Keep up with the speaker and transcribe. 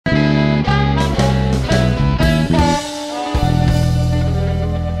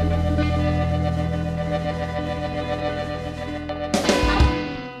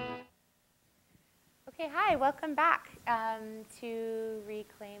to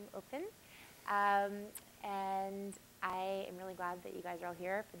Reclaim Open. And I am really glad that you guys are all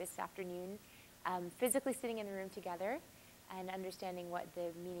here for this afternoon, physically sitting in the room together and understanding what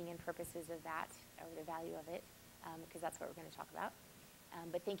the meaning and purposes of that, or the value of it, because that's what we're going to talk about.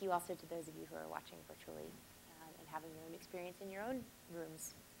 But thank you also to those of you who are watching virtually and having your own experience in your own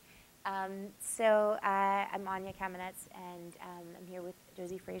rooms. So I'm Anya Kamenetz, and I'm here with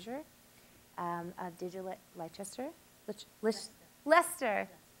Josie Fraser of Digital Leicester,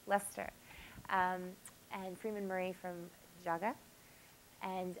 and Freeman Murray from Jaga.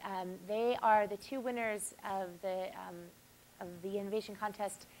 And they are the two winners of the innovation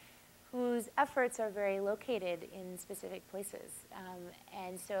contest whose efforts are very located in specific places.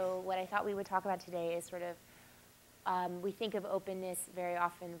 And so what I thought we would talk about today is sort of, we think of openness very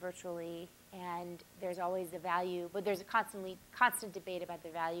often virtually, and there's always the value, but there's a constant debate about the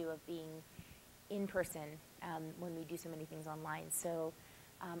value of being in person when we do so many things online. So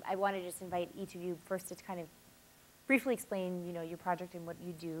I want to just invite each of you first to kind of briefly explain, your project and what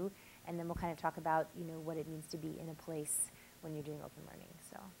you do, and then we'll kind of talk about, what it means to be in a place when you're doing open learning.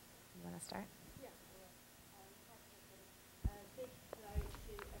 So, you want to start? Yeah, big hello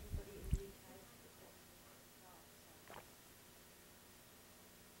to everybody in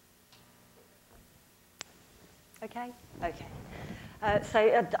the UK. Okay. So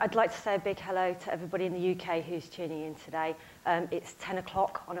I'd like to say a big hello to everybody in the UK who's tuning in today. It's 10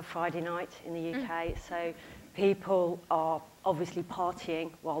 o'clock on a Friday night in the UK, so people are obviously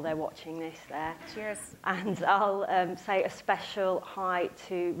partying while they're watching this there. Cheers. And I'll say a special hi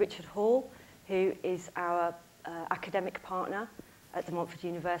to Richard Hall, who is our academic partner at De Montfort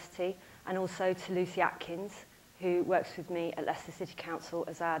University, and also to Lucy Atkins, who works with me at Leicester City Council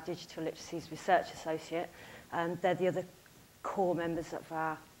as our Digital Literacies Research Associate. They're the other core members of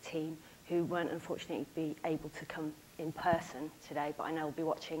our team who weren't unfortunately be able to come in person today, but I know will be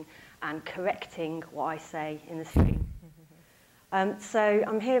watching and correcting what I say in the stream. So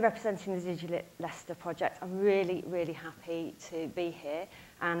I'm here representing the Digital Leicester project. I'm really, really happy to be here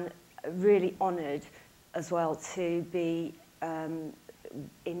and really honoured as well to be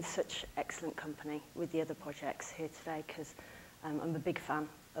in such excellent company with the other projects here today, because I'm a big fan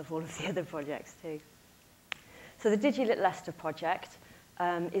of all of the other projects too. So the Digital Leicester project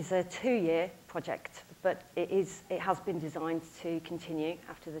is a 2-year project, but it has been designed to continue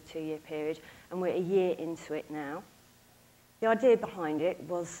after the 2-year period, and we're a year into it now. The idea behind it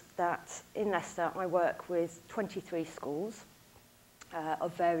was that in Leicester I work with 23 schools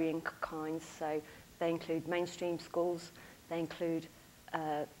of varying kinds, so they include mainstream schools, they include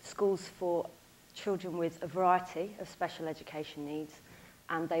schools for children with a variety of special education needs,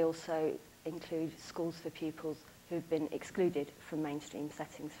 and they also include schools for pupils who've been excluded from mainstream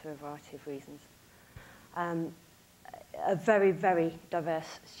settings for a variety of reasons. A very, very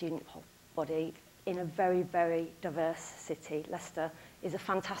diverse student body in a very, very diverse city. Leicester is a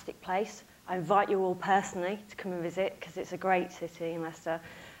fantastic place. I invite you all personally to come and visit, because it's a great city in Leicester,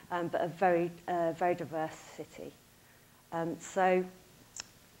 but a very, very diverse city. So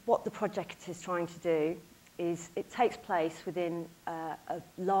what the project is trying to do is it takes place within a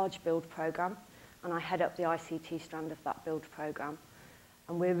large build programme, and I head up the ICT strand of that build programme.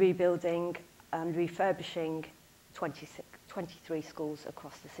 And we're rebuilding and refurbishing 23 schools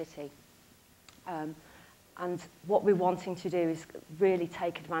across the city. And what we're wanting to do is really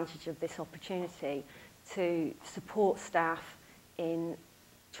take advantage of this opportunity to support staff in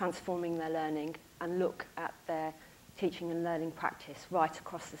transforming their learning and look at their teaching and learning practice right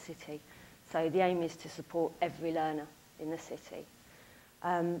across the city. So the aim is to support every learner in the city.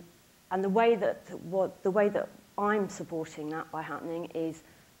 And the way that I'm supporting that by happening is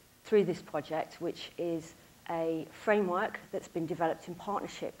through this project, which is a framework that's been developed in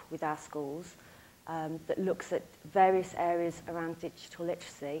partnership with our schools that looks at various areas around digital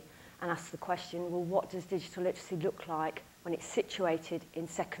literacy and asks the question, well, what does digital literacy look like when it's situated in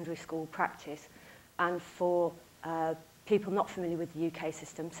secondary school practice? And for people not familiar with the UK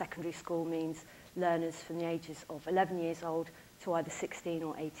system, secondary school means learners from the ages of 11 years old to either 16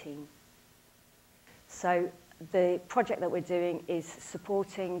 or 18. So the project that we're doing is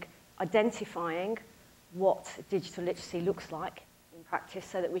supporting identifying what digital literacy looks like in practice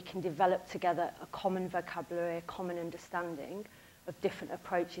so that we can develop together a common vocabulary, a common understanding of different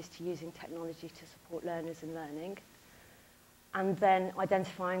approaches to using technology to support learners in learning, and then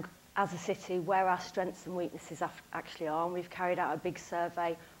identifying as a city where our strengths and weaknesses actually are. And we've carried out a big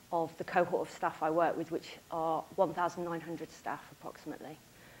survey of the cohort of staff I work with, which are 1,900 staff approximately.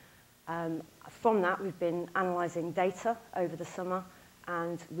 From that, we've been analysing data over the summer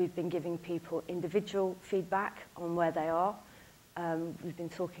and we've been giving people individual feedback on where they are. We've been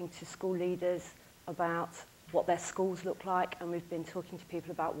talking to school leaders about what their schools look like, and we've been talking to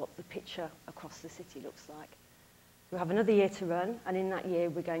people about what the picture across the city looks like. We have another year to run, and in that year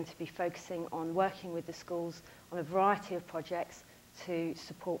we're going to be focusing on working with the schools on a variety of projects to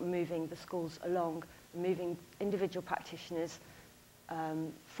support moving the schools along, moving individual practitioners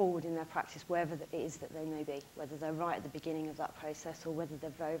forward in their practice, wherever it is that they may be, whether they're right at the beginning of that process or whether they're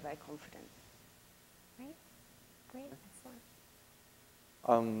very, very confident. Great, great,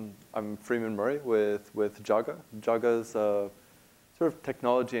 excellent. I'm Freeman Murray with Jaga. Jaga is a sort of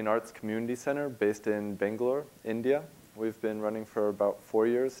technology and arts community center based in Bangalore, India. We've been running for about 4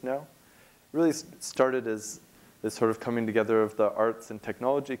 years now. Really started as this sort of coming together of the arts and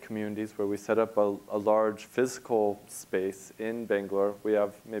technology communities where we set up a large physical space in Bangalore. We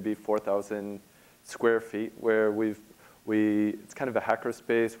have maybe 4,000 square feet where it's kind of a hacker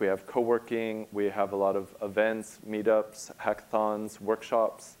space. We have co-working, we have a lot of events, meetups, hackathons,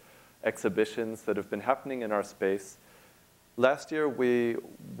 workshops, exhibitions that have been happening in our space. Last year, we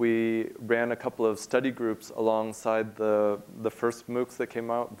ran a couple of study groups alongside the first MOOCs that came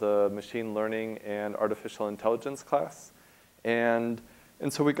out, the machine learning and artificial intelligence class. And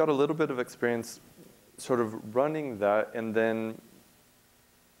so we got a little bit of experience sort of running that, and then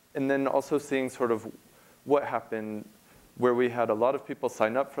also seeing sort of what happened where we had a lot of people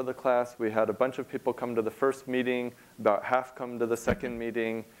sign up for the class. We had a bunch of people come to the first meeting, about half come to the second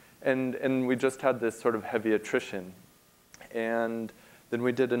meeting, and we just had this sort of heavy attrition. And then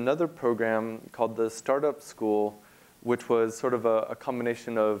we did another program called the Startup School, which was sort of a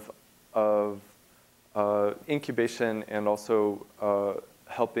combination of incubation and also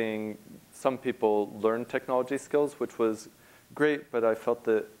helping some people learn technology skills, which was great, but I felt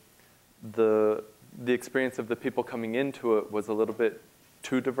that the experience of the people coming into it was a little bit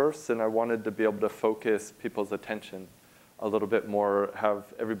too diverse, and I wanted to be able to focus people's attention a little bit more, have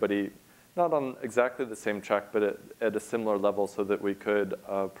everybody not on exactly the same track, but at a similar level so that we could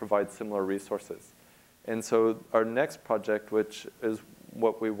provide similar resources. And so our next project, which is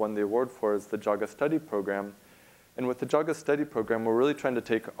what we won the award for, is the Jaga Study Program. And with the Jaga Study Program, we're really trying to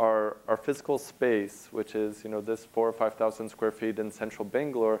take our physical space, which is this 4,000 or 5,000 square feet in central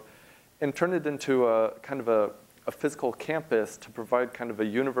Bangalore, and turn it into a kind of a physical campus to provide kind of a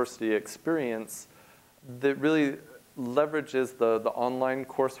university experience that really leverages the online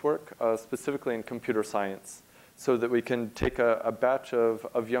coursework, specifically in computer science, so that we can take a batch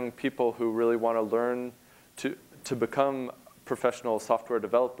of young people who really want to learn to become professional software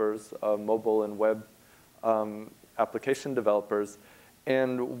developers, mobile and web application developers,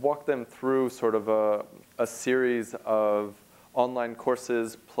 and walk them through sort of a series of online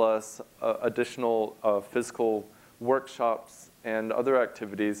courses plus additional physical workshops and other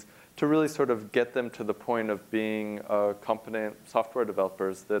activities to really sort of get them to the point of being competent software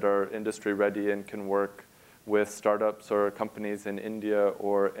developers that are industry ready and can work with startups or companies in India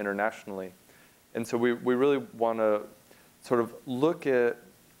or internationally. And so we really want to sort of look at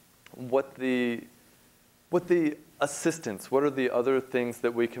what the assistance, what are the other things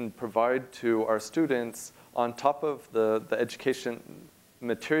that we can provide to our students on top of the education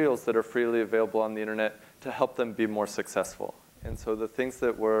materials that are freely available on the internet to help them be more successful. And so the things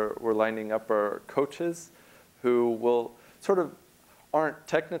that we're lining up are coaches who will sort of aren't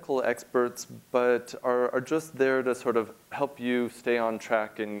technical experts, but are just there to sort of help you stay on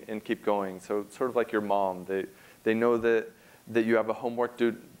track and keep going. So sort of like your mom. They know that you have a homework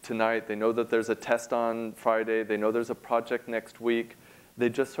due tonight. They know that there's a test on Friday. They know there's a project next week. They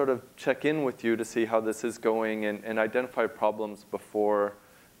just sort of check in with you to see how this is going and identify problems before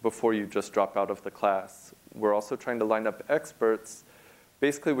you just drop out of the class. We're also trying to line up experts.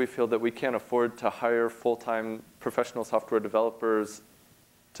 Basically, we feel that we can't afford to hire full-time professional software developers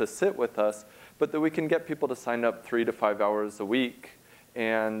to sit with us, but that we can get people to sign up 3 to 5 hours a week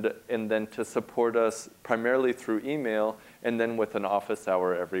and then to support us primarily through email and then with an office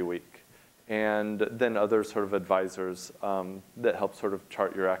hour every week. And then other sort of advisors that help sort of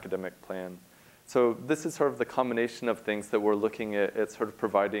chart your academic plan. So this is sort of the combination of things that we're looking at sort of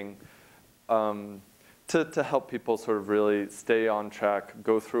providing to help people sort of really stay on track,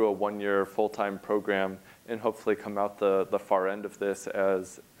 go through a 1-year full-time program, and hopefully come out the far end of this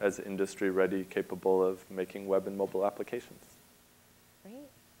as industry ready, capable of making web and mobile applications. Great.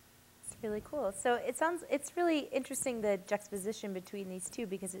 It's really cool. So it's really interesting, the juxtaposition between these two,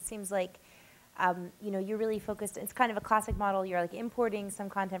 because it seems like you're really focused. It's kind of a classic model. You're like importing some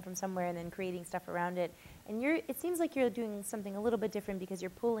content from somewhere and then creating stuff around it. And it seems like you're doing something a little bit different because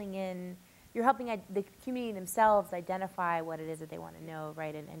you're pulling in you're helping the community themselves identify what it is that they want to know,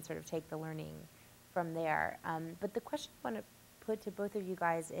 right, and sort of take the learning from there. But the question I want to put to both of you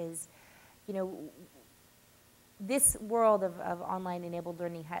guys is, you know, this world of online enabled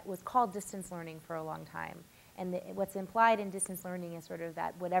learning was called distance learning for a long time. And what's implied in distance learning is sort of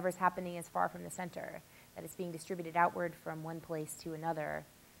that whatever's happening is far from the center, that it's being distributed outward from one place to another,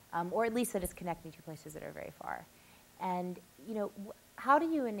 or at least that it's connecting to places that are very far. And, you know, how do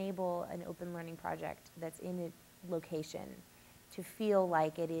you enable an open learning project that's in a location to feel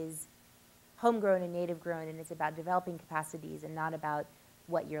like it is homegrown and native grown, and it's about developing capacities and not about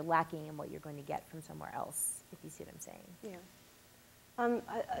what you're lacking and what you're going to get from somewhere else, if you see what I'm saying? Yeah.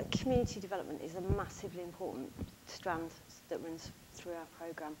 Community development is a massively important strand that runs through our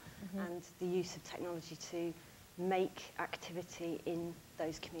programme, and the use of technology to make activity in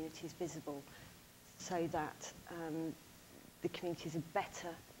those communities visible so that the communities are better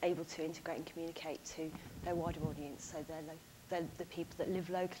able to integrate and communicate to their wider audience. So they're the people that live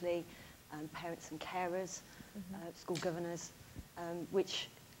locally, parents and carers, school governors, which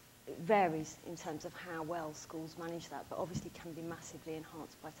varies in terms of how well schools manage that, but obviously can be massively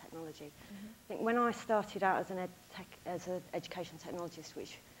enhanced by technology. I think when I started out as an education technologist,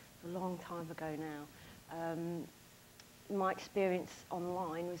 which was a long time ago now, my experience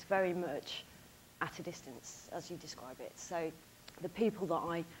online was very much at a distance, as you describe it. So the people that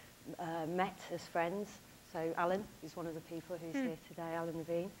I met as friends, so Alan is one of the people who's here today, Alan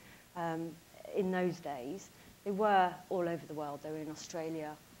Levine, in those days, they were all over the world. They were in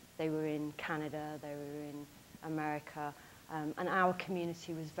Australia, they were in Canada, they were in America, and our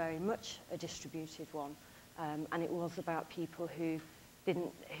community was very much a distributed one, and it was about people who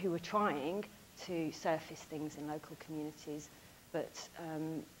were trying to surface things in local communities, but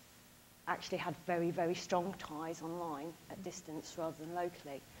actually had very, very strong ties online at distance rather than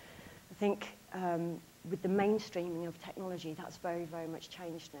locally. I think with the mainstreaming of technology, that's very, very much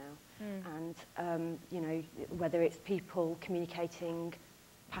changed now. And, you know, whether it's people communicating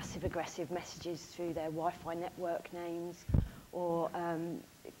passive-aggressive messages through their Wi-Fi network names or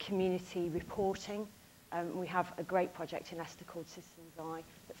community reporting. We have a great project in Leicester called Citizens Eye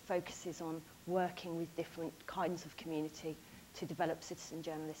that focuses on working with different kinds of community to develop citizen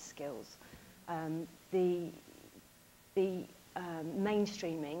journalist skills. The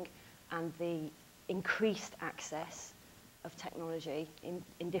mainstreaming and the increased access of technology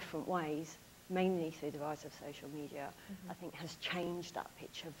in different ways, mainly through the rise of social media, I think has changed that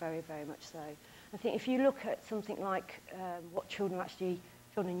picture very, very much so. I think if you look at something like what children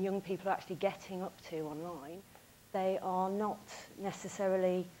and young people are actually getting up to online, they are not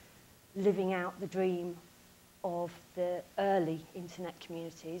necessarily living out the dream of the early internet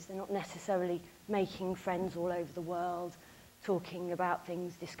communities. They're not necessarily making friends all over the world, talking about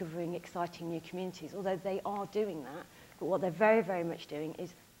things, discovering exciting new communities, although they are doing that. But what they're very, very much doing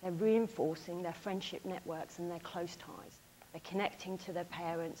is they're reinforcing their friendship networks and their close ties. They're connecting to their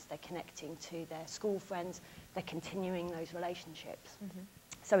parents, they're connecting to their school friends, they're continuing those relationships.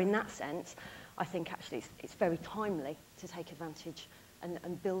 So in that sense, I think actually it's very timely to take advantage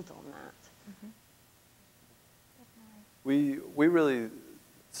and build on that. We really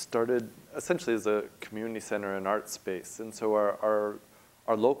started essentially as a community center and art space, and so our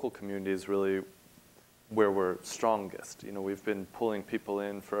local community is really where we're strongest. You know, we've been pulling people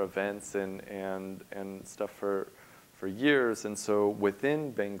in for events and stuff for years, and so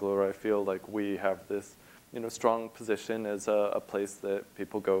within Bangalore, I feel like we have this, you know, strong position as a place that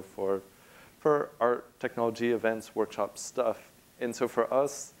people go for art, technology, events, workshops, stuff. And so for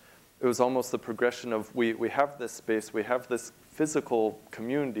us, it was almost the progression of we have this space, we have this physical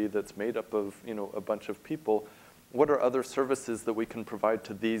community that's made up of, you know, a bunch of people. What are other services that we can provide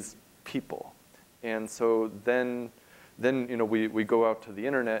to these people? And so then you know, we go out to the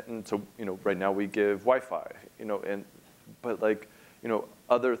internet, and so, you know, right now we give Wi-Fi, you know, but like, you know,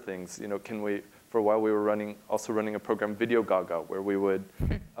 other things, you know, for a while we were also running a program, Video Gaga, where we would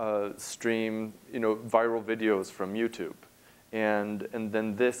stream, you know, viral videos from YouTube. And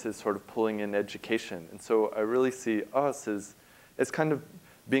then this is sort of pulling in education. And so I really see us as kind of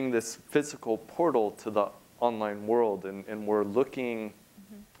being this physical portal to the online world, and we're looking,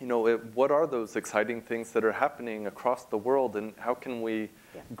 you know, at what are those exciting things that are happening across the world, and how can we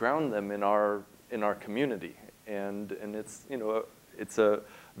ground them in our community? And it's, you know, it's a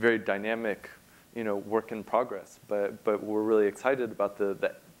very dynamic, you know, work in progress, but we're really excited about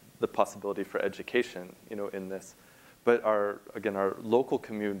the possibility for education, you know, in this. But our local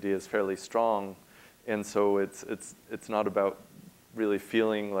community is fairly strong, and so it's not about really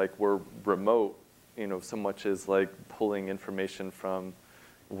feeling like we're remote, you know, so much as like pulling information from,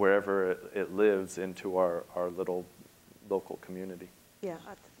 wherever it lives into our little local community. Yeah,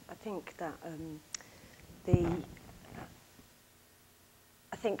 I think that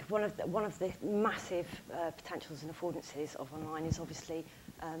I think one of the massive potentials and affordances of online is obviously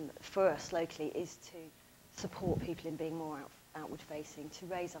for us locally is to support people in being more outward facing, to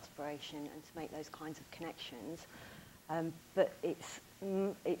raise aspiration and to make those kinds of connections. But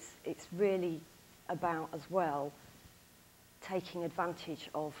it's really about as well taking advantage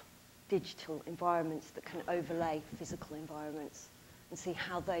of digital environments that can overlay physical environments and see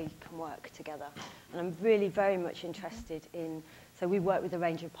how they can work together. And I'm really very much interested in, so we work with a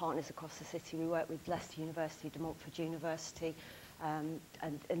range of partners across the city. We work with Leicester University, De Montfort University, and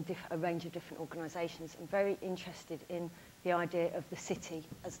a range of different organisations. I'm very interested in the idea of the city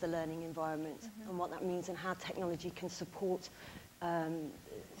as the learning environment and what that means and how technology can support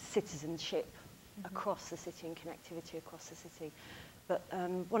citizenship across the city and connectivity across the city. But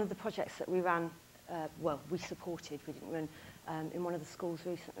one of the projects that we ran, we supported, we didn't run, in one of the schools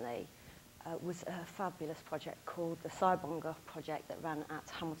recently was a fabulous project called the Cybonga project that ran at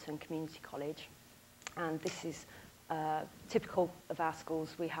Hamilton Community College. And this is typical of our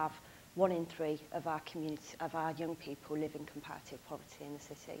schools. We have 1 in 3 of our community, of our young people live in comparative poverty in the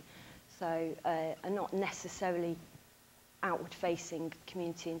city. So are not necessarily outward-facing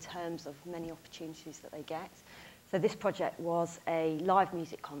community in terms of many opportunities that they get. So this project was a live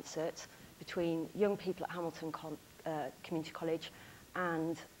music concert between young people at Hamilton Community College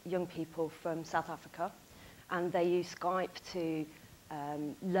and young people from South Africa. And they used Skype to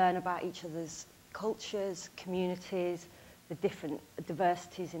learn about each other's cultures, communities, the different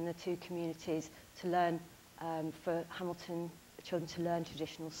diversities in the two communities, to learn for Hamilton children to learn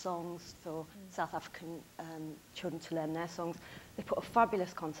traditional songs, for South African children to learn their songs. They put a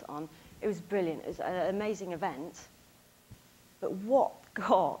fabulous concert on. It was brilliant. It was an amazing event. But what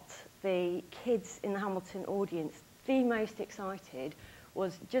got the kids in the Hamilton audience the most excited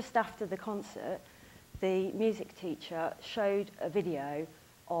was just after the concert, the music teacher showed a video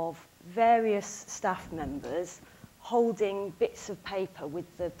of various staff members holding bits of paper with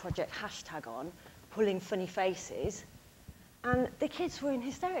the project hashtag on, pulling funny faces, and the kids were in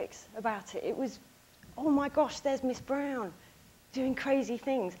hysterics about it. It was, oh my gosh, there's Miss Brown doing crazy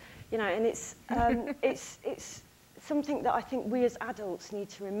things, you know. And it's it's something that I think we as adults need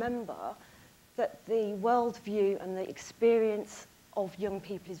to remember, that the worldview and the experience of young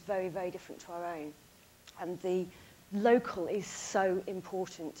people is very, very different to our own, and the local is so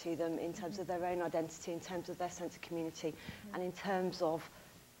important to them in terms of their own identity, in terms of their sense of community, and in terms of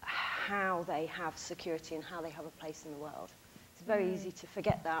how they have security and how they have a place in the world. It's very easy to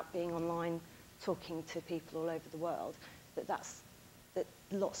forget that, being online, talking to people all over the world, that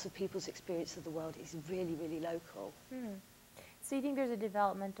lots of people's experience of the world is really, really local. So you think there's a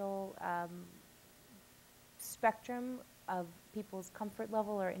developmental spectrum of people's comfort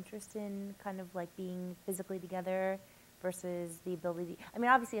level or interest in kind of like being physically together versus the ability, I mean,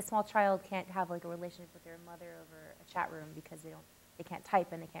 obviously a small child can't have like a relationship with their mother over a chat room because they can't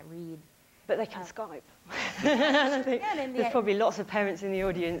type and they can't read. But they can Skype. I think there's probably lots of parents in the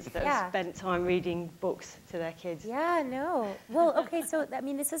audience that have spent time reading books to their kids. Yeah, no. Well, okay, so I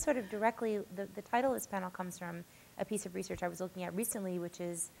mean, this is sort of directly, the title of this panel comes from a piece of research I was looking at recently, which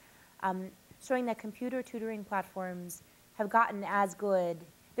is showing that computer tutoring platforms have gotten as good.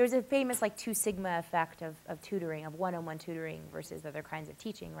 There's a famous like 2 sigma effect of tutoring, of one-on-one tutoring versus other kinds of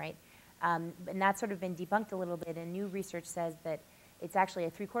teaching, right? And that's sort of been debunked a little bit, and new research says that it's actually a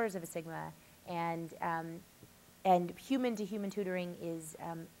 3/4 of a sigma, and human-to-human tutoring is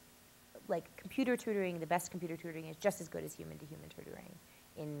like computer tutoring. The best computer tutoring is just as good as human-to-human tutoring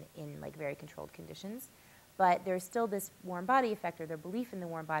in like very controlled conditions. But there's still this warm body effect, or their belief in the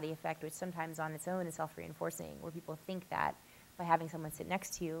warm body effect, which sometimes on its own is self-reinforcing, where people think that by having someone sit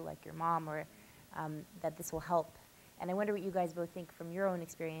next to you, like your mom, or that this will help. And I wonder what you guys both think from your own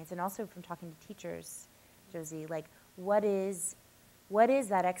experience, and also from talking to teachers, Josie, like what is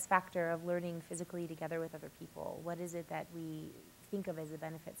that X factor of learning physically together with other people? What is it that we think of as the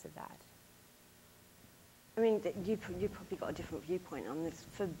benefits of that? I mean, you probably got a different viewpoint on this.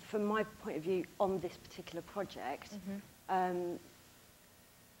 From my point of view on this particular project, and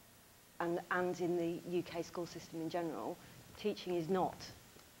in the UK school system in general, teaching is not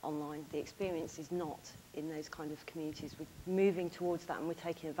online. The experience is not in those kind of communities. We're moving towards that, and we're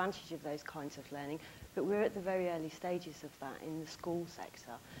taking advantage of those kinds of learning, but we're at the very early stages of that in the school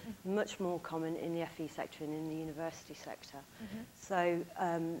sector. Much more common in the FE sector and in the university sector. So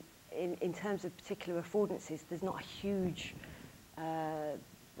in terms of particular affordances, there's not a huge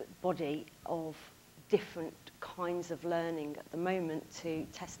body of different kinds of learning at the moment to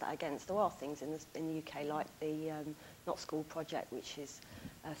test that against. There are things in the UK like the Not School project, which is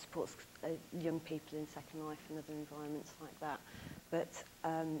supports young people in Second Life and other environments like that. But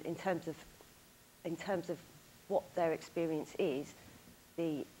in terms of what their experience is,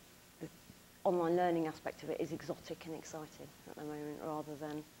 the online learning aspect of it is exotic and exciting at the moment,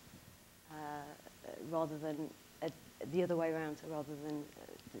 rather than the other way around, rather than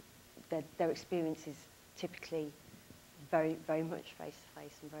their experience is typically very, very much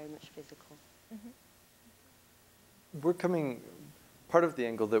face-to-face and very much physical. Mm-hmm. Part of the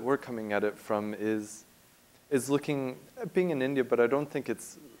angle that we're coming at it from is looking at being in India, but I don't think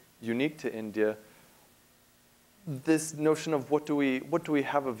it's unique to India, this notion of what do we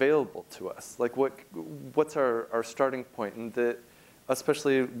have available to us? Like what's our starting point? And that,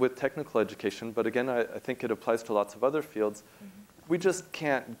 especially with technical education, but again, I think it applies to lots of other fields, we just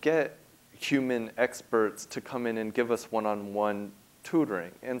can't get human experts to come in and give us one-on-one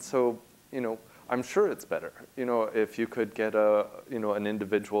tutoring. And so, I'm sure it's better, if you could get an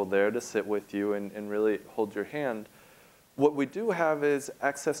individual there to sit with you and really hold your hand. What we do have is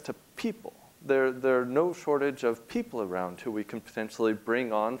access to people. There are no shortage of people around who we can potentially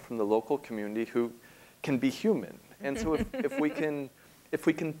bring on from the local community who can be human. And so if we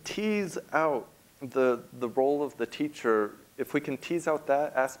can tease out the role of the teacher, if we can tease out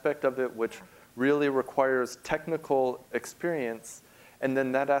that aspect of it which really requires technical experience, and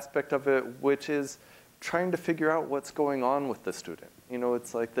then that aspect of it which is trying to figure out what's going on with the student.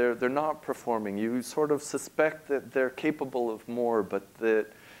 It's like they're not performing. You sort of suspect that they're capable of more, but that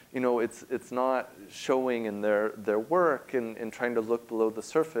it's not showing in their work and trying to look below the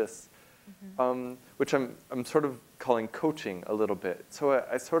surface, which I'm sort of calling coaching a little bit. So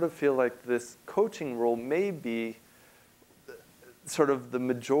I sort of feel like this coaching role may be sort of the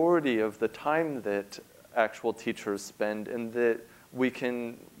majority of the time that actual teachers spend, and that we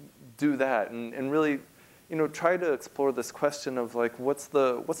can do that and really try to explore this question of like what's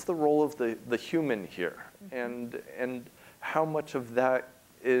the role of the human here, and how much of that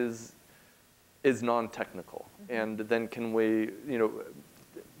is non-technical, and then can we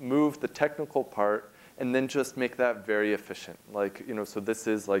move the technical part and then just make that very efficient. Like so this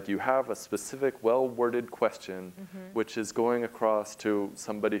is like you have a specific well-worded question which is going across to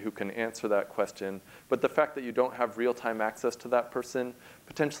somebody who can answer that question, but the fact that you don't have real-time access to that person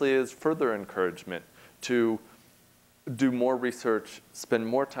potentially is further encouragement to do more research, spend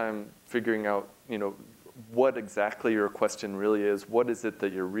more time figuring out what exactly your question really is, what is it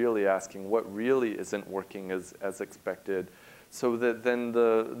that you're really asking, what really isn't working as expected, so that then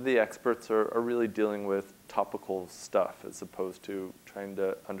the experts are really dealing with topical stuff as opposed to trying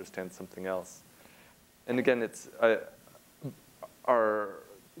to understand something else. And again, it's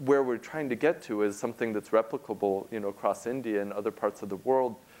where we're trying to get to is something that's replicable across India and other parts of the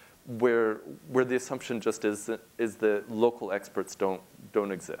world, where the assumption just is that local experts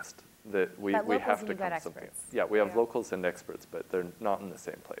don't exist. That we have to come to something. Yeah, we have locals and experts, but they're not in the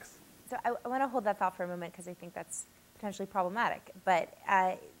same place. So I want to hold that thought for a moment because I think that's potentially problematic. But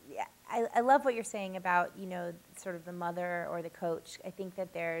I love what you're saying about sort of the mother or the coach. I think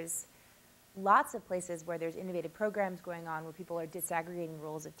that there's lots of places where there's innovative programs going on where people are disaggregating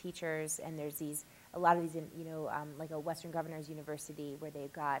roles of teachers, and there's a lot of these like a Western Governors University where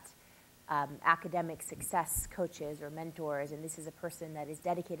they've got academic success coaches or mentors, and this is a person that is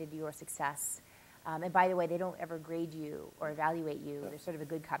dedicated to your success. And by the way, they don't ever grade you or evaluate you. There's sort of a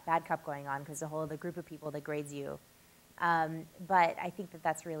good cop, bad cop going on because the whole other group of people that grades you. But I think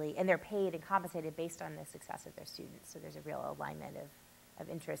that's really, and they're paid and compensated based on the success of their students. So there's a real alignment of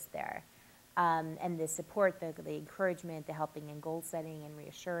interest there. And the support, the encouragement, the helping and goal setting and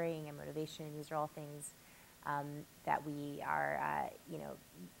reassuring and motivation, these are all things that we are,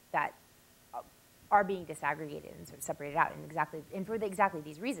 that are being disaggregated and sort of separated out, and for exactly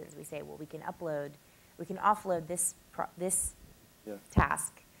these reasons. We say, well, we can offload this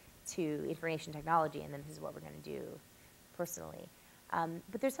task to information technology, and then this is what we're going to do personally.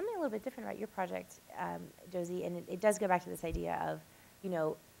 But there's something a little bit different about your project, Josie, and it does go back to this idea of,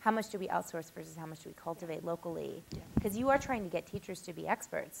 how much do we outsource versus how much do we cultivate locally? Because you are trying to get teachers to be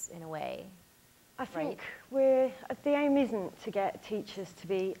experts in a way. I think the aim isn't to get teachers to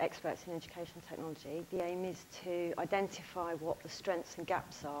be experts in education technology. The aim is to identify what the strengths and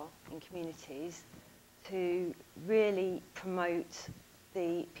gaps are in communities, to really promote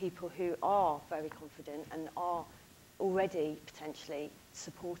the people who are very confident and are already potentially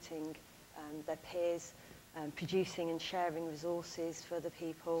supporting their peers, producing and sharing resources for other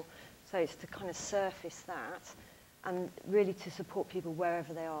people. So it's to kind of surface that and really to support people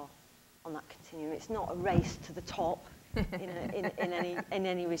wherever they are. on that continuum. It's not a race to the top in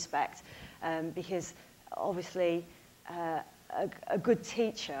any respect, because obviously a good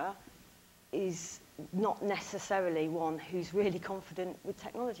teacher is not necessarily one who's really confident with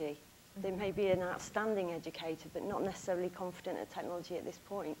technology. Mm-hmm. They may be an outstanding educator, but not necessarily confident at technology at this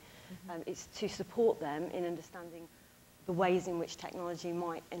point. Mm-hmm. It's to support them in understanding the ways in which technology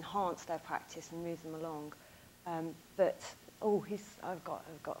might enhance their practice and move them along. I've got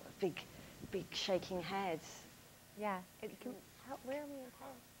a big shaking heads. Yeah. Where are we in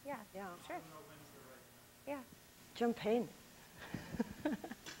time? Yeah. Yeah. Sure. Yeah. Jump in.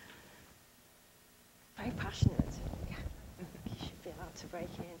 Very passionate. Yeah. You should be allowed to break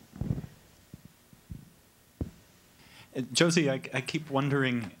in. Josie, I keep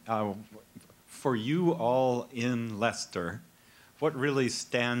wondering, for you all in Leicester, what really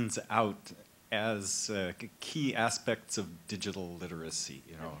stands out as key aspects of digital literacy?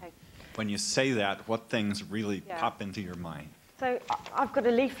 You know, okay. When you say that, what things really pop into your mind? So I've got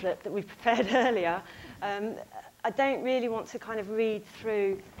a leaflet that we prepared earlier. I don't really want to kind of read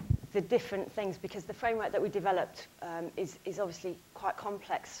through the different things because the framework that we developed is obviously quite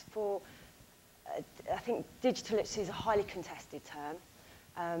complex. I think digital literacy is a highly contested term.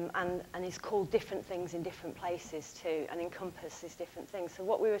 And is called different things in different places too, and encompasses different things. So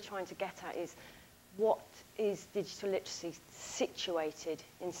what we were trying to get at is, what is digital literacy situated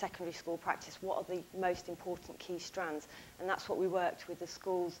in secondary school practice? What are the most important key strands? And that's what we worked with the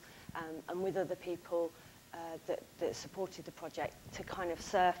schools and with other people that supported the project to kind of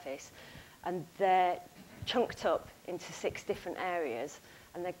surface. And they're chunked up into 6 different areas,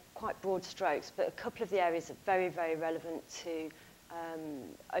 and they're quite broad strokes, but a couple of the areas are very, very relevant to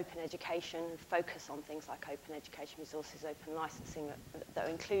open education, focus on things like open education resources, open licensing that are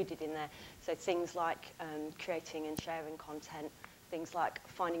included in there. So things like creating and sharing content, things like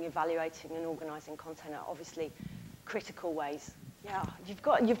finding, evaluating and organising content are obviously critical ways. Yeah, you've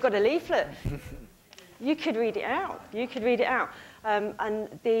got a leaflet. You could read it out. You could read it out. And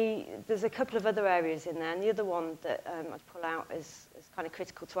there's a couple of other areas in there, and the other one that I'd pull out as kind of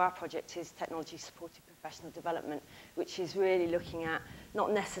critical to our project is technology-supported professional development, which is really looking at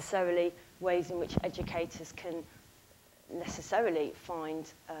not necessarily ways in which educators can necessarily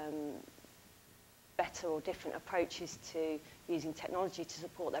find better or different approaches to using technology to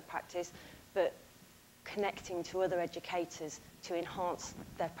support their practice, but connecting to other educators to enhance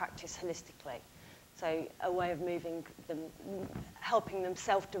their practice holistically. So a way of moving them, helping them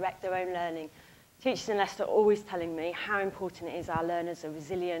self-direct their own learning. Teachers in Leicester are always telling me how important it is our learners are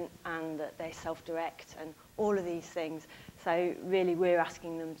resilient and that they self-direct and all of these things. So really we're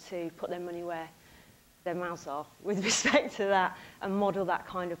asking them to put their money where their mouths are with respect to that and model that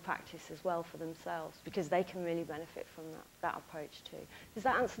kind of practice as well for themselves, because they can really benefit from that approach too. Does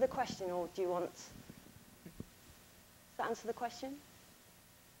that answer the question, or do you want... Does that answer the question?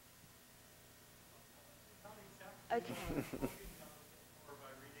 Okay.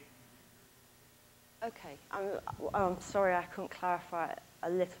 Okay. I'm sorry I couldn't clarify it a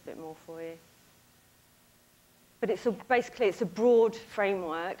little bit more for you. But basically it's a broad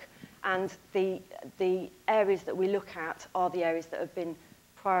framework, and the areas that we look at are the areas that have been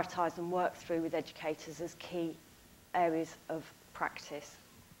prioritised and worked through with educators as key areas of practice.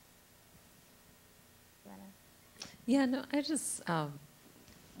 Yeah, no, I just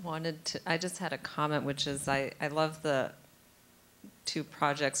I just had a comment, which is I love the 2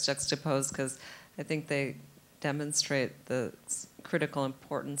 projects juxtaposed because I think they demonstrate the critical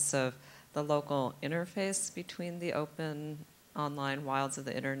importance of the local interface between the open online wilds of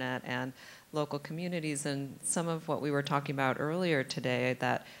the internet and local communities, and some of what we were talking about earlier today,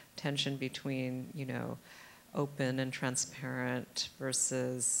 that tension between, you know, open and transparent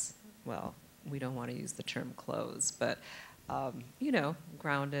versus, well, we don't want to use the term closed, but you know,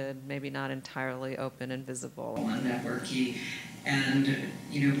 grounded, maybe not entirely open and visible. And networky. And,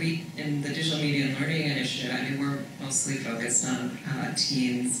 you know, we, in the Digital Media and Learning Initiative, I mean, we're mostly focused on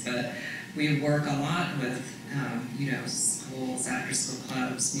teens, but we work a lot with, you know, schools, after-school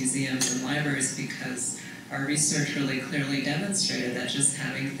clubs, museums, and libraries, because our research really clearly demonstrated that just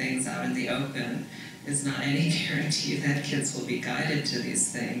having things out in the open is not any guarantee that kids will be guided to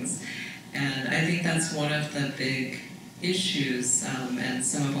these things. And I think that's one of the big issues, and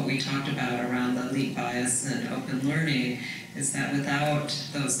some of what we talked about around the elite bias and open learning, is that without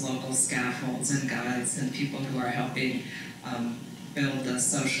those local scaffolds and guides and people who are helping build the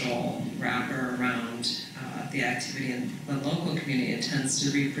social wrapper around the activity in the local community, it tends to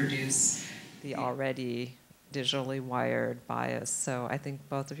reproduce the already digitally wired bias. So I think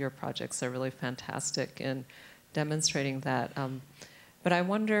both of your projects are really fantastic in demonstrating that. But I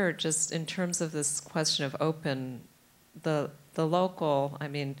wonder, just in terms of this question of open, the local, I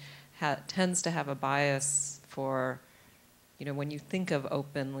mean, tends to have a bias for, you know, when you think of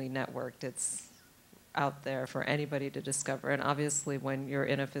openly networked, it's out there for anybody to discover. And obviously, when you're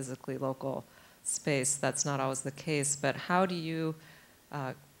in a physically local space, that's not always the case. But how do you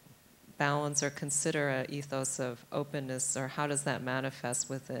balance or consider an ethos of openness, or how does that manifest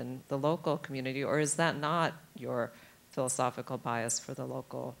within the local community? Or is that not your philosophical bias for the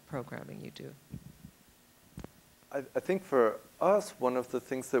local programming you do? I think for us, one of the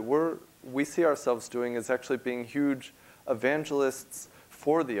things that we see ourselves doing is actually being huge evangelists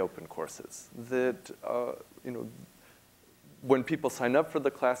for the open courses. That, you know, when people sign up for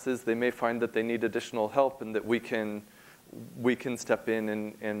the classes, they may find that they need additional help, and that we can step in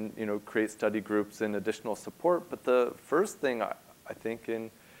and you know, create study groups and additional support. But the first thing I think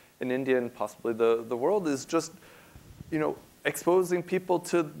in India and possibly the world is just, you know, exposing people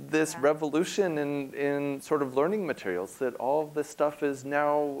to this revolution in sort of learning materials, that all of this stuff is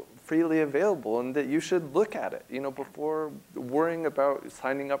now freely available, and that you should look at it, you know, before worrying about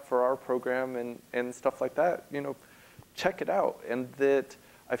signing up for our program and stuff like that. You know, check it out. And that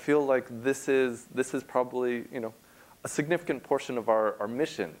I feel like this is probably, you know, a significant portion of our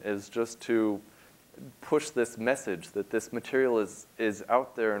mission is just to push this message that this material is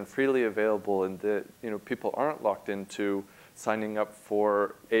out there and freely available, and that, you know, people aren't locked into signing up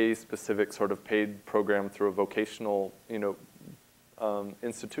for a specific sort of paid program through a vocational, you know,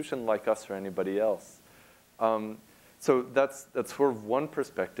 institution like us or anybody else. So that's sort of one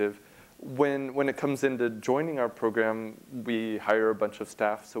perspective. When it comes into joining our program, we hire a bunch of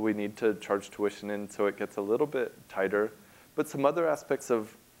staff, so we need to charge tuition in, so it gets a little bit tighter. But some other aspects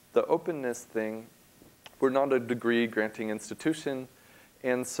of the openness thing, we're not a degree granting institution,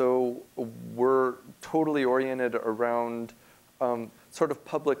 and so we're totally oriented around sort of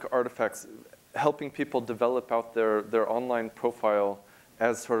public artifacts, helping people develop out their online profile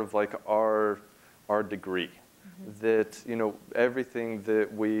as sort of like our degree. Mm-hmm. That, you know, everything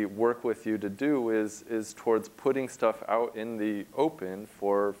that we work with you to do is towards putting stuff out in the open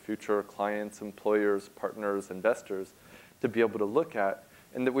for future clients, employers, partners, investors to be able to look at,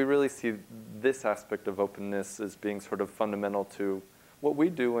 and that we really see this aspect of openness as being sort of fundamental to what we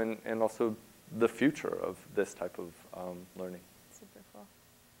do, and also the future of this type of learning. Super cool.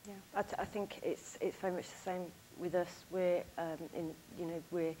 Yeah, I think it's very much the same with us. We're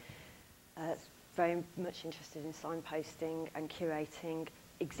we're very much interested in signposting and curating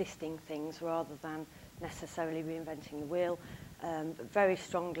existing things rather than necessarily reinventing the wheel. But very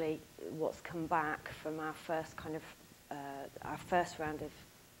strongly, what's come back from our first kind of our first round of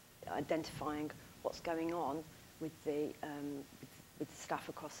identifying what's going on with the staff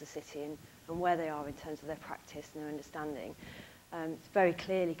across the city and where they are in terms of their practice and their understanding. It's very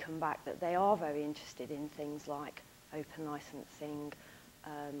clearly come back that they are very interested in things like open licensing,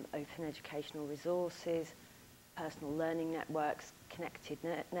 open educational resources, personal learning networks, connected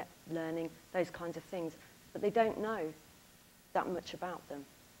net learning, those kinds of things. But they don't know that much about them.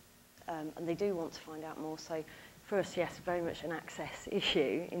 And they do want to find out more. So for us, yes, very much an access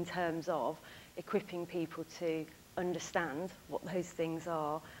issue in terms of equipping people to understand what those things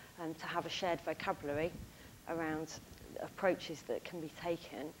are, and to have a shared vocabulary around approaches that can be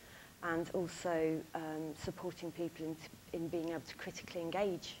taken, and also supporting people in being able to critically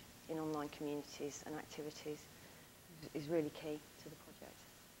engage in online communities and activities is really key to the project.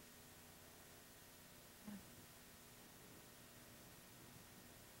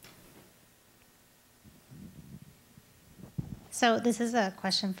 So this is a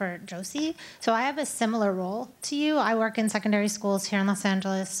question for Josie. So I have a similar role to you. I work in secondary schools here in Los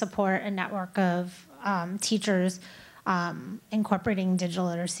Angeles, support a network of teachers incorporating digital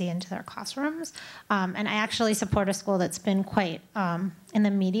literacy into their classrooms. And I actually support a school that's been quite in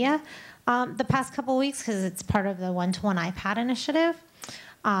the media the past couple weeks, because it's part of the one-to-one iPad initiative.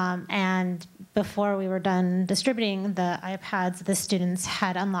 And before we were done distributing the iPads, the students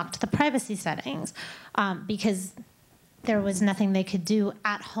had unlocked the privacy settings because there was nothing they could do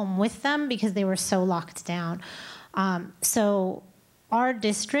at home with them because they were so locked down. So our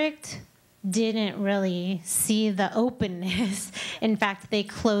district didn't really see the openness. In fact, they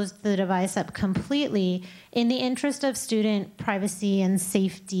closed the device up completely in the interest of student privacy and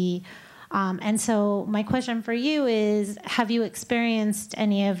safety. And so my question for you is, have you experienced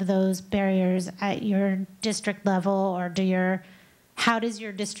any of those barriers at your district level, or how does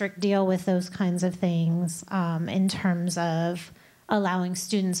your district deal with those kinds of things in terms of allowing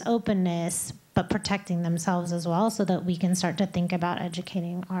students openness, but protecting themselves as well, so that we can start to think about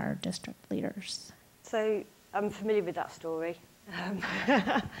educating our district leaders? So I'm familiar with that story.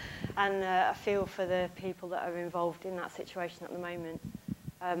 And I feel for the people that are involved in that situation at the moment.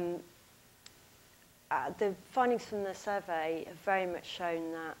 The findings from the survey have very much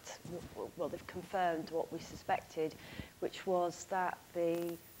shown that, well, they've confirmed what we suspected, which was that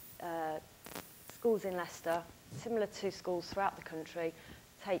the schools in Leicester, similar to schools throughout the country,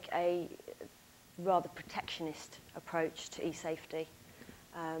 take a rather protectionist approach to e-safety,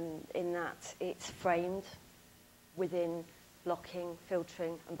 in that it's framed within blocking,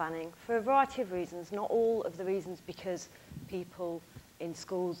 filtering and banning for a variety of reasons, not all of the reasons because people in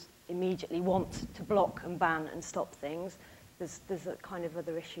schools immediately want to block and ban and stop things. There's a kind of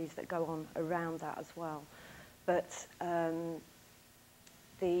other issues that go on around that as well. But that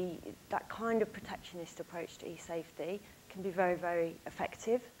kind of protectionist approach to e-safety can be very, very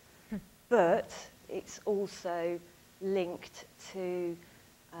effective, but it's also linked to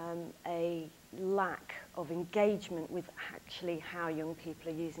a lack of engagement with actually how young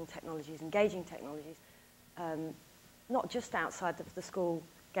people are using technologies, engaging technologies, not just outside of the school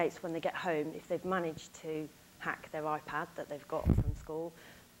gates when they get home, if they've managed to hack their iPad that they've got from school,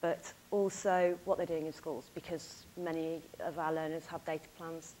 but also what they're doing in schools, because many of our learners have data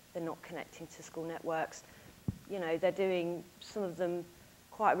plans, they're not connecting to school networks. You know, they're doing, some of them,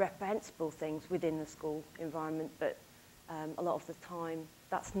 quite reprehensible things within the school environment, but a lot of the time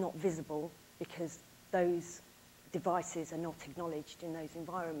that's not visible because those devices are not acknowledged in those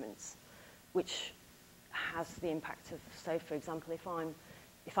environments, which has the impact of, so for example, if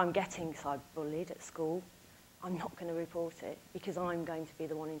I'm getting cyberbullied at school, I'm not going to report it because I'm going to be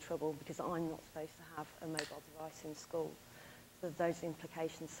the one in trouble because I'm not supposed to have a mobile device in school. So those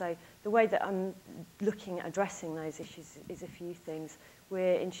implications. So the way that I'm looking at addressing those issues is a few things.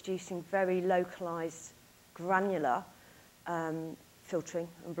 We're introducing very localized, granular filtering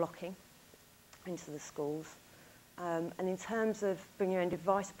and blocking into the schools. And in terms of bring your own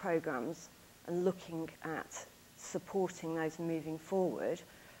device programs and looking at supporting those moving forward,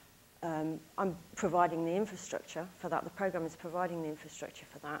 I'm providing the infrastructure for that. The program is providing the infrastructure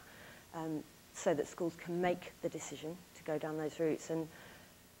for that, so that schools can make the decision to go down those routes. And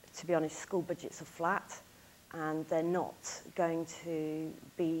to be honest, school budgets are flat and they're not going to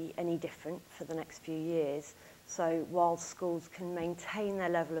be any different for the next few years. So while schools can maintain their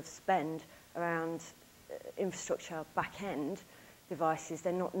level of spend around infrastructure back-end devices,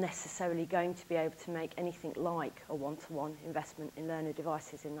 they're not necessarily going to be able to make anything like a one-to-one investment in learner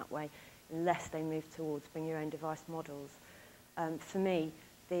devices in that way, unless they move towards bring your own device models. For me,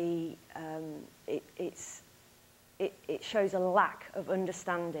 it shows a lack of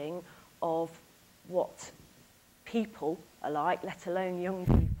understanding of what people are like, let alone young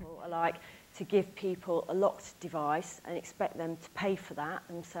people are like, to give people a locked device and expect them to pay for that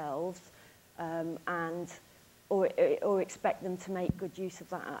themselves, or expect them to make good use of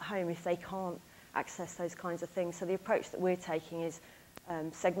that at home if they can't access those kinds of things. So the approach that we're taking is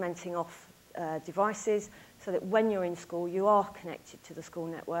segmenting off devices so that when you're in school, you are connected to the school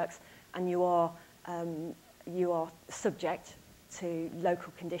networks and you are subject to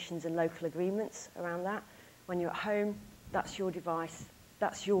local conditions and local agreements around that. When you're at home, that's your device,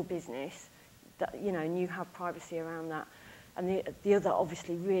 that's your business, that, you know, and you have privacy around that. And the other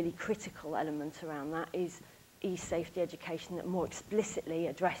obviously really critical element around that is e-safety education that more explicitly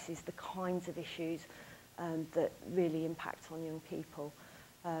addresses the kinds of issues that really impact on young people.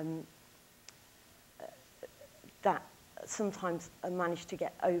 That sometimes are managed to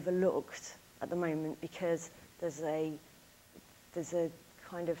get overlooked at the moment because there's a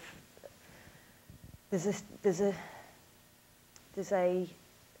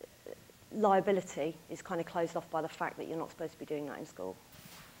liability is kind of closed off by the fact that you're not supposed to be doing that in school.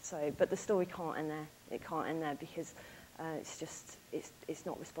 So, but the story can't end there. It can't end there because it's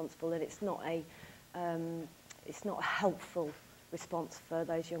not responsible and it's not a helpful response for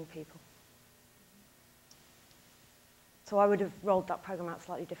those young people. So I would have rolled that program out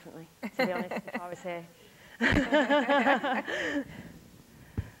slightly differently, to be honest, if I was here. Is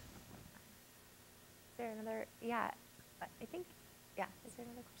there another? Yeah, I think. Yeah. Is there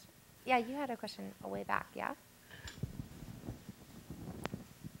another question? Yeah, you had a question a way back. Yeah.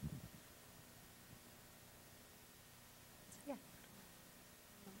 Yeah.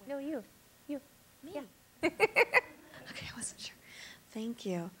 No, you. Me? Yeah. Okay, I wasn't sure. Thank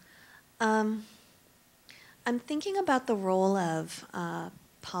you. I'm thinking about the role of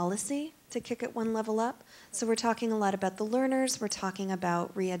policy to kick it one level up. So we're talking a lot about the learners, we're talking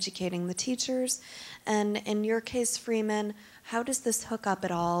about re-educating the teachers, and in your case, Freeman, how does this hook up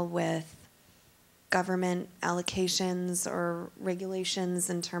at all with government allocations or regulations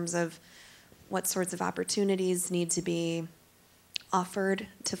in terms of what sorts of opportunities need to be offered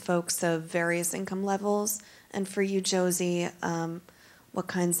to folks of various income levels? And for you, Josie, what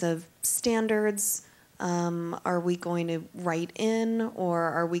kinds of standards are we going to write in, or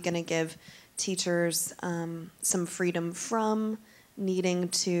are we going to give teachers some freedom from needing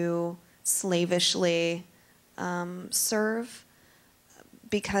to slavishly serve?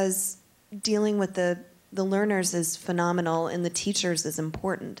 Because dealing with the learners is phenomenal and the teachers is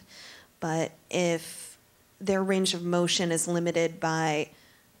important. But if their range of motion is limited by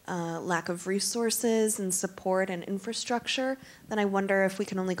lack of resources and support and infrastructure, then I wonder if we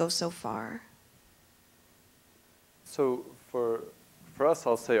can only go so far. So for us,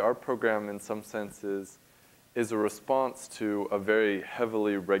 I'll say our program in some sense is a response to a very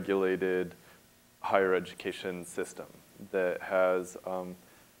heavily regulated higher education system that has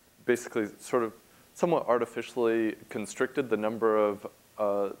basically sort of somewhat artificially constricted the number of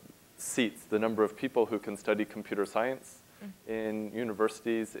seats, the number of people who can study computer science in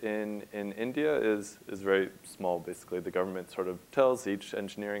universities in India is very small. Basically, the government sort of tells each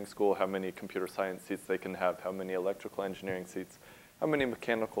engineering school how many computer science seats they can have, how many electrical engineering seats, how many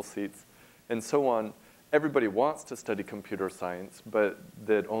mechanical seats, and so on. Everybody wants to study computer science, but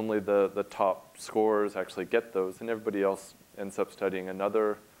that only the top scorers actually get those, and everybody else ends up studying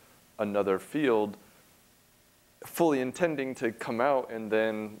another field, fully intending to come out and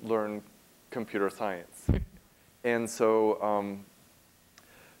then learn computer science. And so,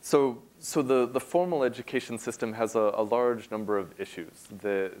 the formal education system has a large number of issues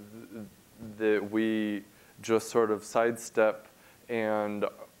that we just sort of sidestep and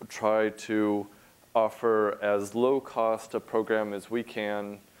try to offer as low cost a program as we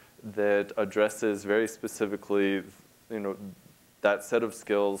can that addresses very specifically, that set of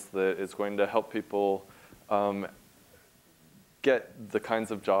skills that is going to help people get the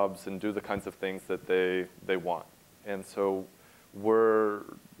kinds of jobs and do the kinds of things that they want. And so we're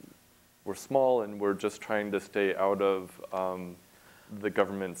small, and we're just trying to stay out of the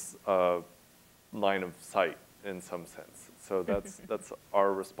government's line of sight in some sense. So that's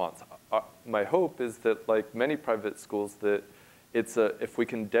our response. My hope is that, like many private schools, that if we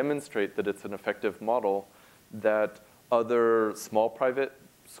can demonstrate that it's an effective model, that other small private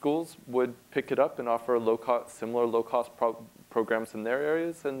schools would pick it up and offer similar low-cost programs in their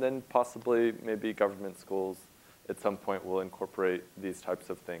areas, and then possibly maybe government schools at some point will incorporate these types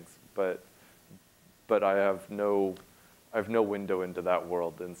of things. But I have no window into that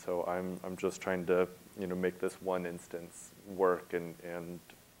world, and so I'm just trying to make this one instance work, and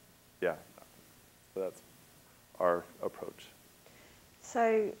yeah, so that's our approach.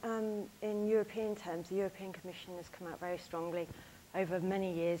 So in European terms, the European Commission has come out very strongly over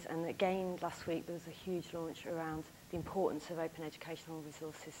many years, and again last week there was a huge launch around the importance of open educational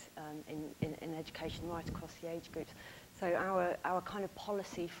resources in education right across the age groups. So our kind of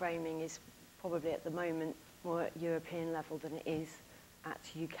policy framing is probably at the moment more at European level than it is at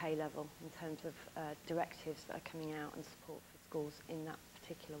UK level in terms of directives that are coming out and support for schools in that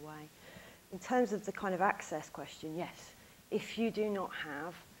particular way. In terms of the kind of access question, yes, if you do not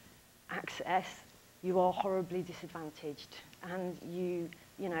have access, you are horribly disadvantaged, and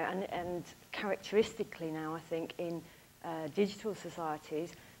and characteristically now, I think in digital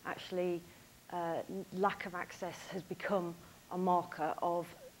societies, actually lack of access has become a marker of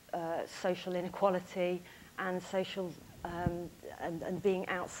social inequality and social and being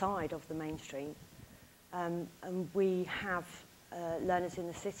outside of the mainstream. And we have learners in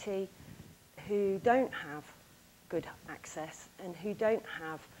the city who don't have good access and who don't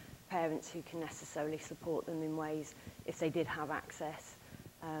have parents who can necessarily support them in ways if they did have access.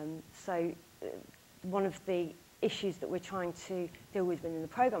 So one of the issues that we're trying to deal with within the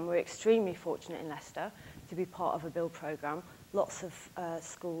programme, we're extremely fortunate in Leicester to be part of a build programme. Lots of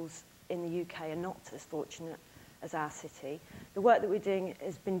schools in the UK are not as fortunate as our city. The work that we're doing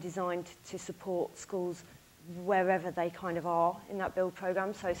has been designed to support schools wherever they kind of are in that build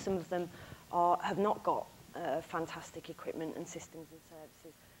programme. So some of them have not got fantastic equipment and systems and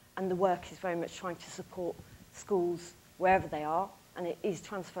services. And the work is very much trying to support schools wherever they are, and it is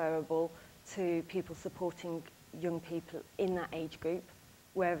transferable to people supporting young people in that age group,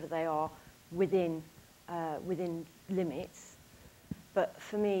 wherever they are within limits. But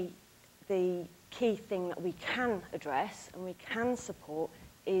for me, the key thing that we can address and we can support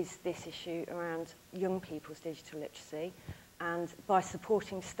is this issue around young people's digital literacy. And by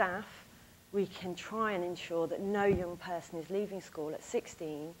supporting staff, we can try and ensure that no young person is leaving school at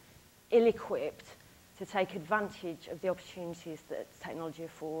 16 ill-equipped to take advantage of the opportunities that technology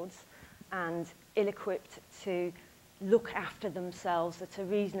affords, and ill-equipped to look after themselves at a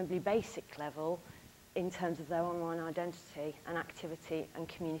reasonably basic level in terms of their online identity and activity and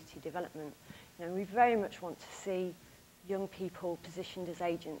community development. You know, we very much want to see young people positioned as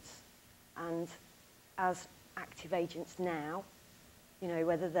agents and as active agents now, you know,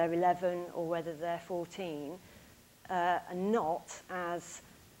 whether they're 11 or whether they're 14, and not as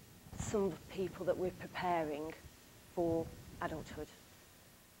some people that we're preparing for adulthood.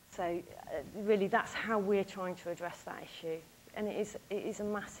 So really that's how we're trying to address that issue. And it is a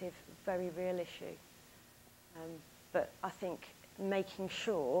massive, very real issue. But I think making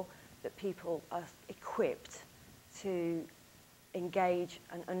sure that people are equipped to engage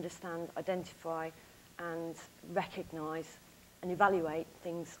and understand, identify and recognise and evaluate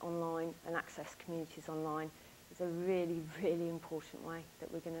things online and access communities online is a really, really important way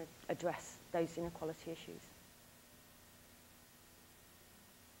that we're going to address those inequality issues.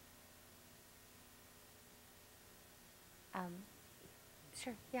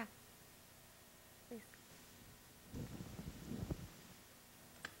 Sure, yeah. Please.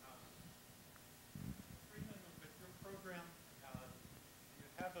 Freeman, with your program,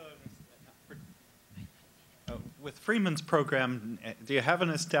 with Freeman's program, do you have an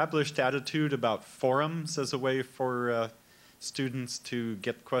established attitude about forums as a way for students to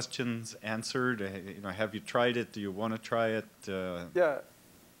get questions answered? You know, have you tried it? Do you want to try it? Yeah,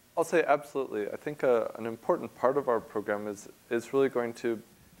 I'll say absolutely. I think an important part of our program is really going to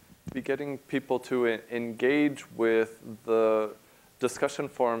be getting people to engage with the discussion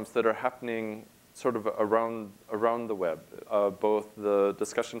forums that are happening sort of around the web, both the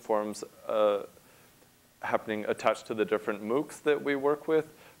discussion forums happening attached to the different MOOCs that we work with,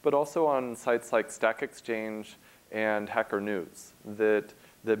 but also on sites like Stack Exchange and Hacker News. That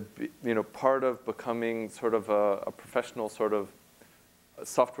you know, part of becoming sort of a professional sort of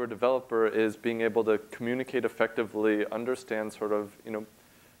software developer is being able to communicate effectively, understand sort of, you know,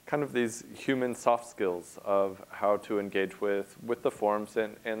 kind of these human soft skills of how to engage with the forums,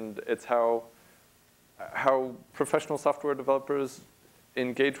 and it's how professional software developers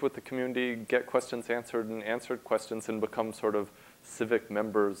engage with the community, get questions answered and answered questions, and become sort of civic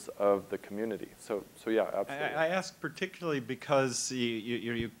members of the community. So yeah, absolutely. I ask particularly because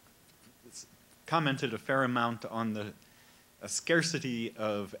you commented a fair amount on the scarcity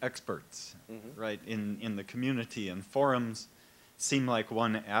of experts, right, in the community, and forums seem like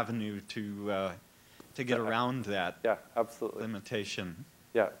one avenue to get around that absolutely. limitation.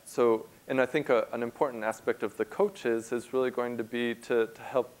 Yeah, so, and I think an important aspect of the coaches is really going to be to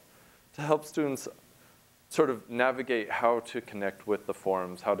help students sort of navigate how to connect with the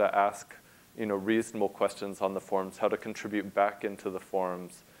forums, how to ask, you know, reasonable questions on the forums, how to contribute back into the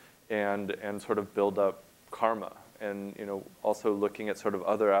forums, and sort of build up karma, and, you know, also looking at sort of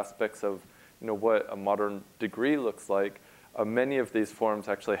other aspects of, you know, what a modern degree looks like. Many of these forums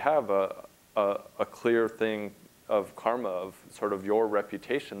actually have a clear thing of karma, of sort of your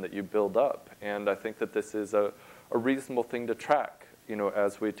reputation that you build up. And I think that this is a reasonable thing to track, you know,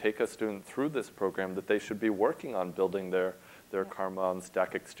 as we take a student through this program, that they should be working on building their karma on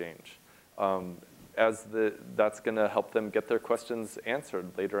Stack Exchange. That's going to help them get their questions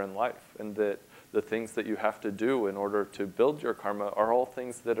answered later in life. And that the things that you have to do in order to build your karma are all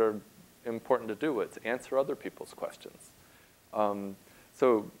things that are important to do. It's answer other people's questions.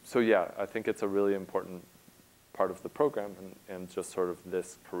 So yeah, I think it's a really important part of the program and just sort of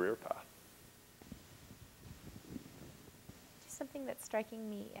this career path. Just something that's striking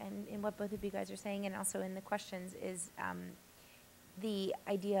me and in what both of you guys are saying, and also in the questions, is the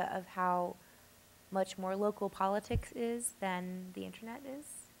idea of how much more local politics is than the internet is.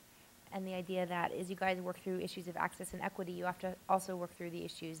 And the idea that as you guys work through issues of access and equity, you have to also work through the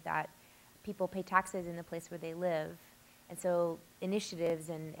issues that people pay taxes in the place where they live. And so initiatives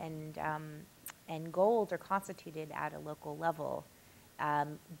and goals are constituted at a local level.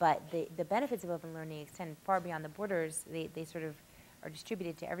 But the benefits of open learning extend far beyond the borders. They sort of are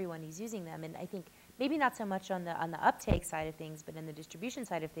distributed to everyone who's using them. And I think maybe not so much on the uptake side of things, but in the distribution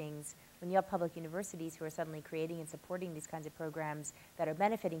side of things, when you have public universities who are suddenly creating and supporting these kinds of programs that are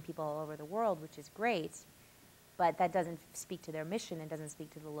benefiting people all over the world, which is great, but that doesn't speak to their mission and doesn't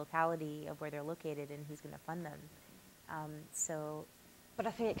speak to the locality of where they're located and who's going to fund them. But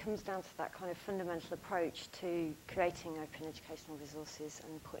I think it comes down to that kind of fundamental approach to creating open educational resources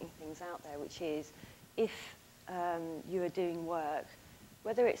and putting things out there, which is if you are doing work,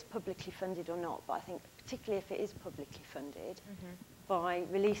 whether it's publicly funded or not, but I think particularly if it is publicly funded, by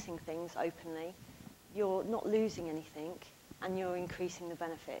releasing things openly, you're not losing anything and you're increasing the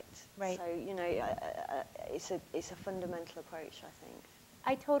benefit. Right. So, you know, it's a fundamental approach, I think.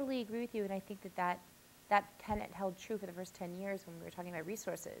 I totally agree with you, and I think that that tenet held true for the first 10 years when we were talking about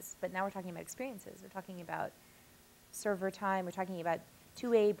resources, but now we're talking about experiences. We're talking about server time, we're talking about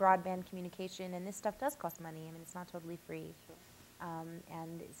two-way broadband communication, and this stuff does cost money. I mean, it's not totally free.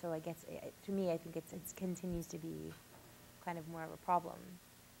 And so I guess, to me, I think it continues to be kind of more of a problem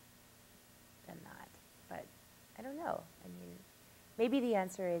than that. But I don't know. I mean, maybe the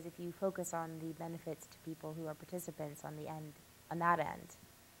answer is if you focus on the benefits to people who are participants on the end, on that end,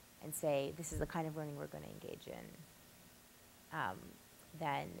 and say, this is the kind of learning we're going to engage in,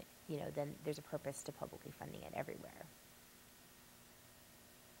 then, you know, then there's a purpose to publicly funding it everywhere.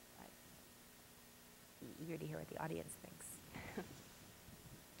 But eager to hear what the audience thinks.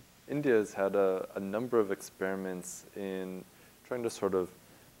 India has had a number of experiments in trying to sort of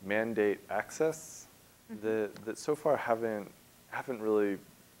mandate access that so far haven't really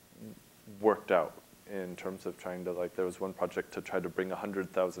worked out in terms of trying to, like, there was one project to try to bring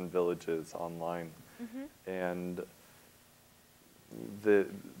 100,000 villages online, and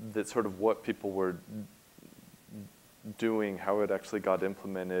that sort of what people were doing, how it actually got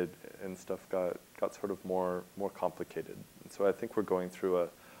implemented and stuff got sort of more complicated. And so I think we're going through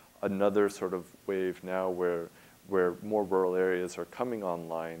another sort of wave now where more rural areas are coming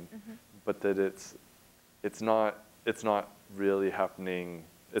online, but that it's not really happening.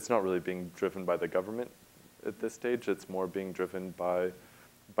 It's not really being driven by the government at this stage. It's more being driven by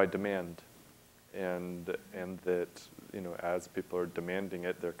demand, and that, you know, as people are demanding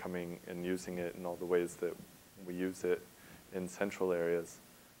it, they're coming and using it in all the ways that we use it in central areas.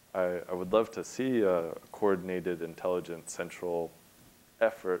 I would love to see a coordinated, intelligent, central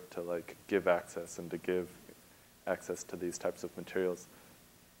effort to, like, give access and to give access to these types of materials.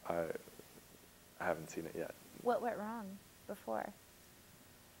 I haven't seen it yet. What went wrong before?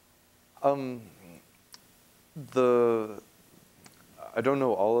 I don't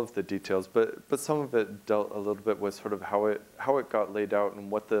know all of the details, but some of it dealt a little bit with sort of how it got laid out and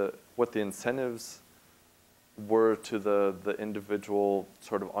what the incentives were to the individual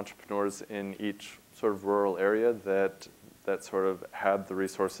sort of entrepreneurs in each sort of rural area that sort of had the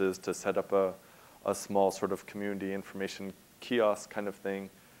resources to set up a small sort of community information kiosk kind of thing,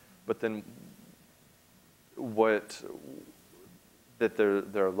 but then that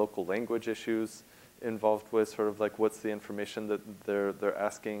there are local language issues involved with sort of like what's the information that they're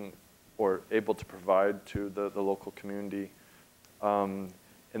asking or able to provide to the local community, and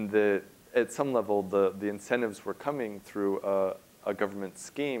that at some level the incentives were coming through a government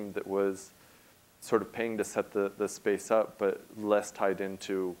scheme that was sort of paying to set the space up, but less tied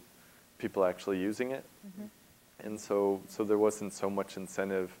into people actually using it. And so there wasn't so much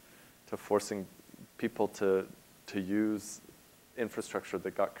incentive to forcing people to use infrastructure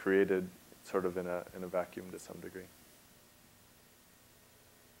that got created sort of in a vacuum to some degree.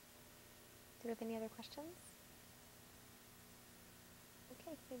 Do we have any other questions?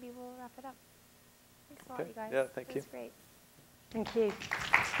 Okay, maybe we'll wrap it up. Thanks a lot, you guys. Yeah, thank you. That was great. Thank you.